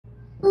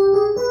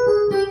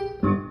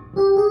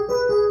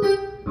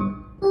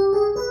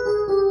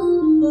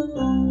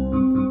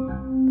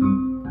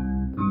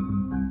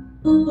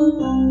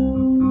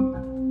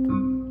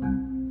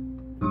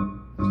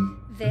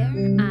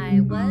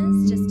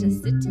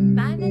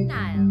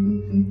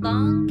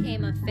Long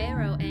came a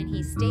pharaoh and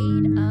he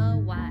stayed a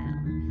while.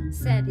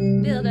 Said,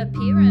 build a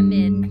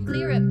pyramid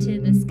clear up to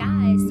the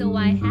sky, so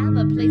I have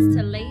a place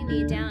to lay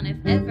me down if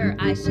ever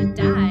I should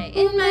die.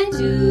 In my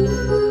tomb,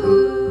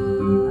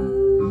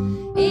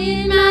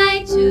 in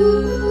my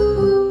tomb.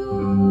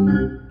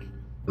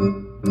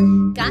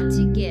 Got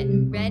to get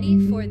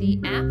ready for the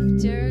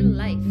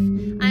afterlife.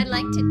 I'd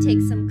like to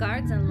take some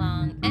guards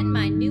along and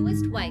my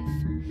newest wife.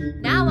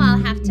 Now I'll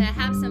have to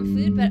have some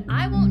food, but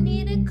I won't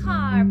need a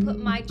car. Put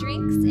my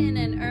drinks in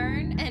an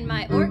urn and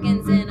my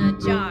organs in a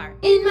jar.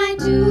 In my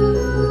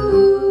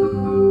tomb,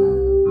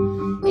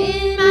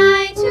 in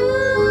my tomb,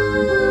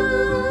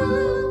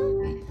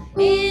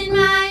 in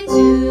my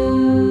tomb.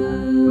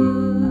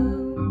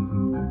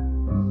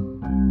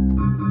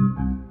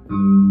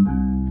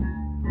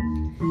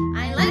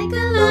 I like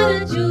a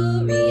lot of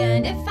jewelry,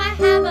 and if I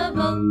have a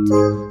vote,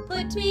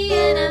 put me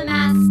in a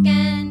mask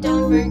and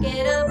don't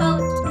forget a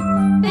boat.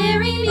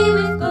 Bury me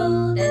with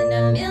gold and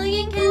a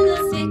million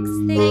candlesticks.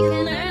 They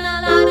can learn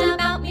a lot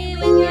about me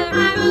with your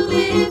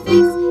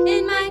hieroglyphics.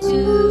 In my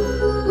tomb,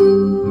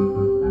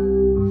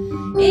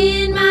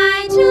 in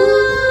my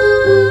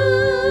tomb,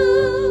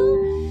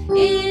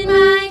 in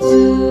my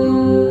tomb.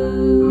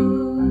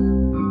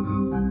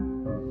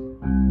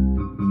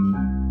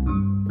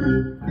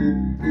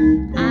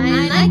 I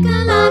like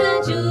a lot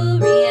of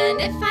jewelry, and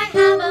if I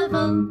have a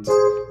vote,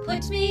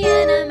 put me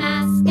in a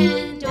mask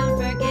and don't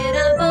forget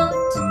a boat.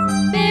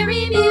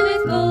 Bury me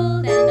with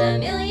gold and a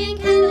million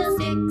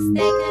candlesticks.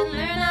 They can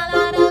learn